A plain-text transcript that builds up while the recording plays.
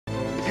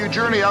you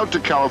journey out to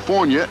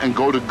California and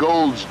go to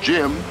Gold's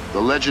Gym,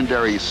 the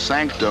legendary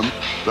Sanctum,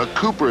 the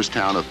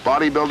Cooperstown of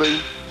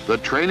bodybuilding, the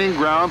training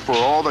ground for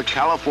all the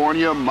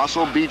California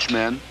muscle beach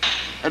men,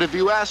 and if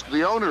you ask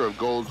the owner of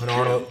Gold's Gym... When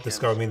Arnold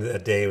discovered me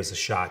that day, it was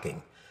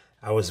shocking.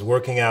 I was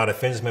working out, I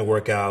finished my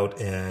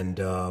workout, and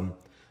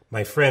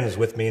my friend was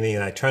with me,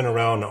 and I turned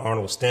around, and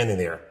Arnold was standing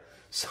there.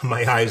 So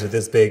my eyes are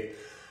this big.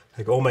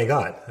 Like, oh my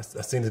God,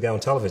 I've seen this guy on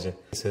television.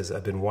 He says,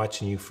 I've been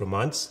watching you for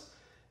months.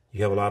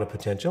 You have a lot of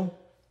potential,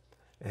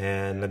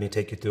 and let me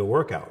take you through a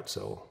workout.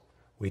 So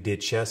we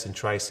did chest and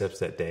triceps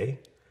that day.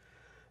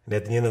 And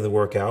at the end of the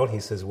workout, he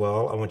says,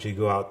 well, I want you to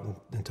go out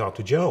and talk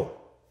to Joe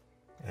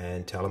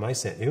and tell him I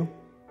sent you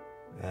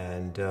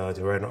and to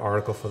write an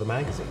article for the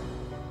magazine.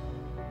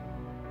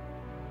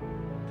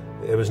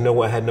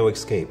 I had no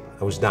escape.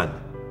 I was done.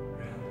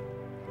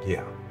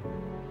 Yeah.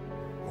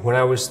 When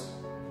I was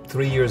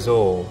 3 years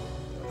old,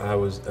 I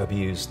was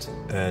abused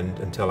and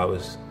until I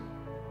was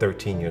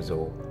 13 years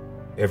old.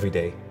 Every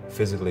day,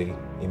 physically,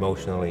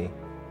 emotionally.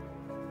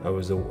 I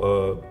was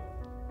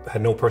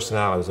had no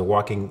personality. I was a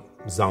walking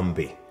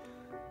zombie.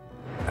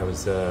 I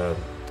was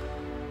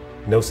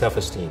no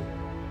self-esteem.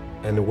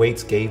 And the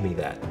weights gave me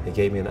that. It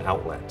gave me an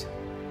outlet.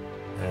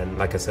 And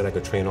like I said, I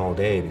could train all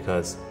day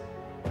because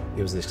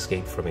it was an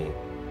escape for me.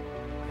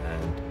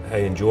 And I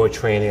enjoyed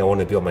training. I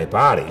wanted to build my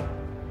body,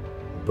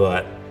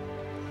 but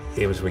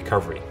it was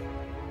recovery.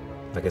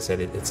 Like I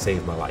said, it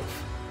saved my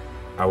life.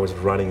 I was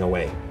running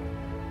away.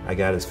 I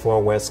got as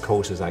far West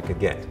Coast as I could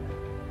get.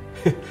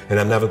 And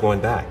I'm never going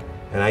back.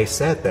 And I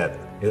said that.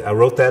 I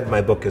wrote that in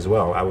my book as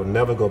well. I would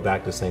never go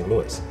back to St.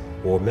 Louis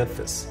or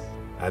Memphis.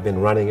 I've been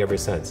running ever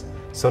since.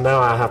 So now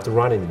I don't have to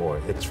run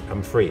anymore.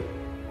 I'm free.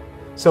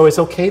 So it's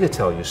okay to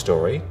tell your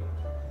story.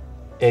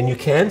 And you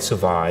can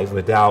survive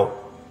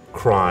without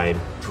crime,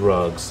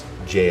 drugs,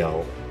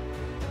 jail.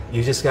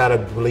 You just got to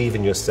believe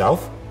in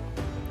yourself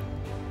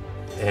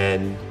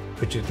and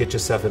get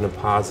yourself in a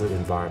positive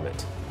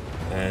environment.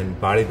 And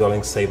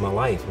bodybuilding saved my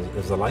life. It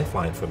was a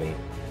lifeline for me.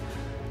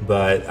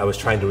 But I was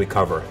trying to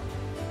recover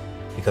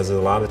because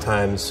a lot of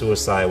times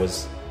suicide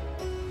was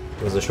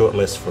a short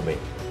list for me.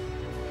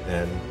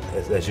 And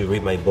as you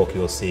read my book,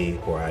 you'll see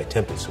where I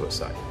attempted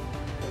suicide.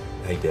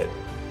 I did.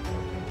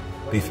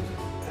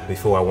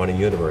 Before I won a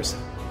universe.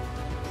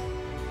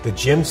 The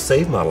gym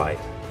saved my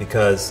life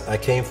because I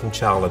came from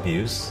child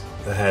abuse.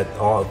 I had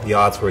all the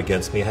odds were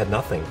against me. I had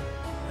nothing.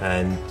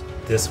 And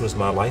this was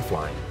my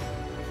lifeline.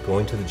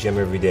 Going to the gym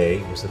every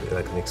day was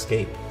like an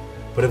escape,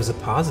 but it was a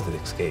positive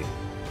escape.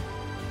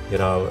 You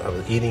know, I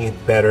was eating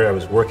better, I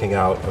was working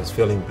out, I was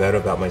feeling better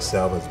about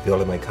myself, I was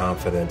building my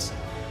confidence.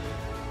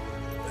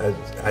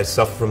 I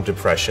suffered from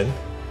depression.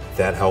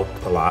 That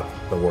helped a lot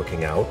by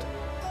working out.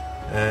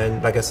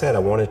 And like I said, I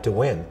wanted to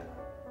win.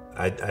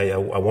 I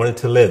wanted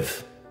to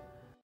live.